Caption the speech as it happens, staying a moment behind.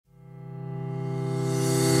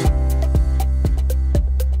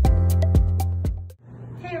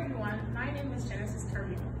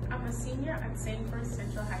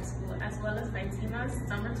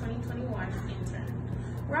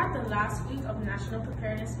of National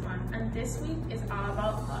Preparedness Month, and this week is all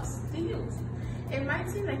about us, the youth. It might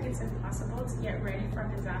seem like it's impossible to get ready for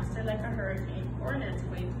a disaster like a hurricane or an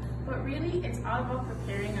earthquake, but really it's all about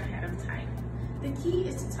preparing ahead of time. The key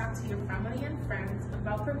is to talk to your family and friends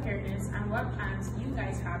about preparedness and what plans you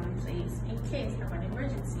guys have in place in case of an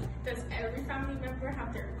emergency. Does every family member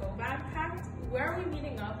have their go bag packed? Where are we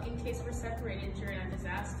meeting up in case we're separated during a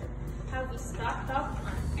disaster? Have we stocked up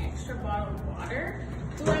on extra bottled water?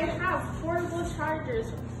 Do I have portable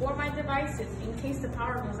chargers for my devices in case the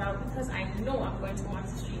power goes out, because I know I'm going to want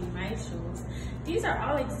to stream my shows? These are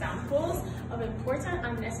all examples of important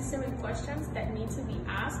unnecessary questions that need to be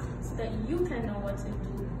asked so that you can know what to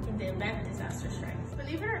do in the event disaster strikes.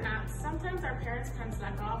 Believe it or not, sometimes our parents can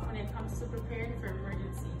slack off when it comes to preparing for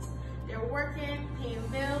emergencies. They're working, paying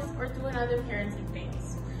bills, or doing other parenting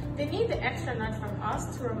things. They need the extra nudge from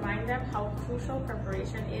us to remind them how crucial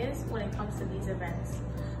preparation is when it comes to these events.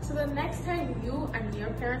 So the next time you and your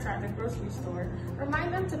parents are at the grocery store,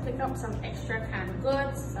 remind them to pick up some extra canned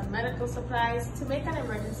goods, some medical supplies to make an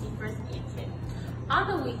emergency first aid kit. On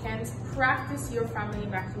the weekends, practice your family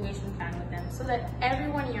evacuation plan with them so that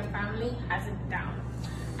everyone in your family has it down.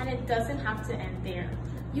 And it doesn't have to end there.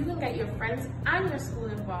 You can get your friends and your school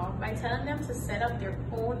involved by telling them to set up their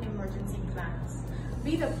own emergency plans.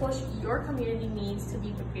 Be the push your community needs to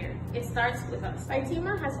be prepared. It starts with us.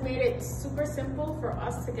 VITEMA has made it super simple for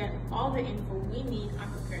us to get all the info we need on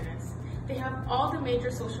preparedness. They have all the major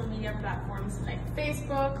social media platforms like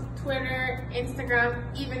Facebook, Twitter, Instagram,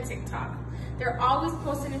 even TikTok. They're always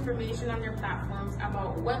posting information on their platforms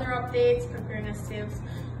about weather updates, preparedness tips,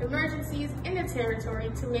 emergencies in the territory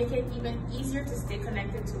to make it even easier to stay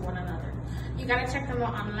connected to one another. You gotta check them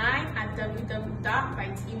out online at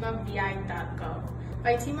www.vitemavi.gov.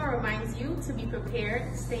 VITEMA reminds you to be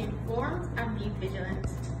prepared, stay informed, and be vigilant.